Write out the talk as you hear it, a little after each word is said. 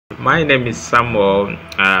My name is Samuel,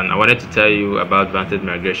 and I wanted to tell you about Vantage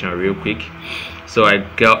Migration real quick. So I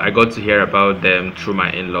got to hear about them through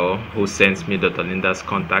my in-law, who sent me Dr. Linda's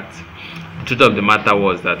contact. The truth of the matter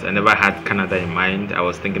was that I never had Canada in mind. I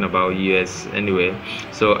was thinking about US anyway.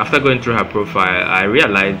 So after going through her profile, I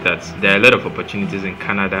realized that there are a lot of opportunities in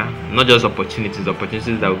Canada. Not just opportunities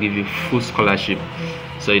that will give you full scholarship,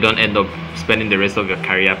 so you don't end up spending the rest of your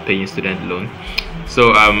career paying student loan.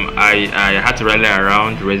 So I had to rally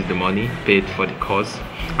around, raise the money, paid for the course.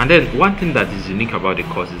 And then one thing that is unique about the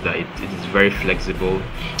course is that it is very flexible.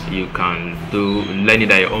 You can learn it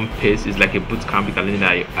at your own pace. It's like a boot camp. You can learn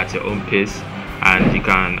it at your own pace, and you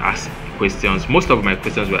can ask questions. Most of my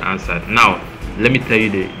questions were answered. Now let me tell you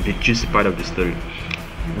the juicy part of the story.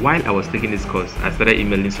 While I was taking this course, I started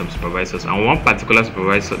emailing some supervisors, and one particular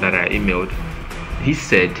supervisor that I emailed, he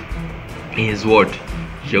said in his word,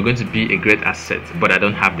 "You're going to be a great asset, but I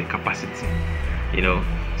don't have the capacity."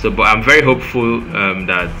 But I'm very hopeful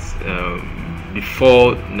that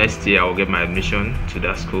before next year I will get my admission to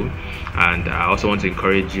that school. And I also want to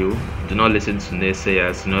encourage you: do not listen to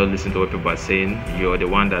naysayers, do not listen to what people are saying. You're the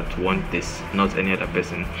one that want this, not any other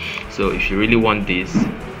person. So if you really want this,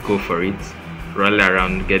 go for it, rally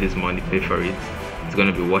around, get this money, pay for it. It's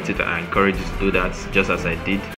going to be worth it. I encourage you to do that, just as I did.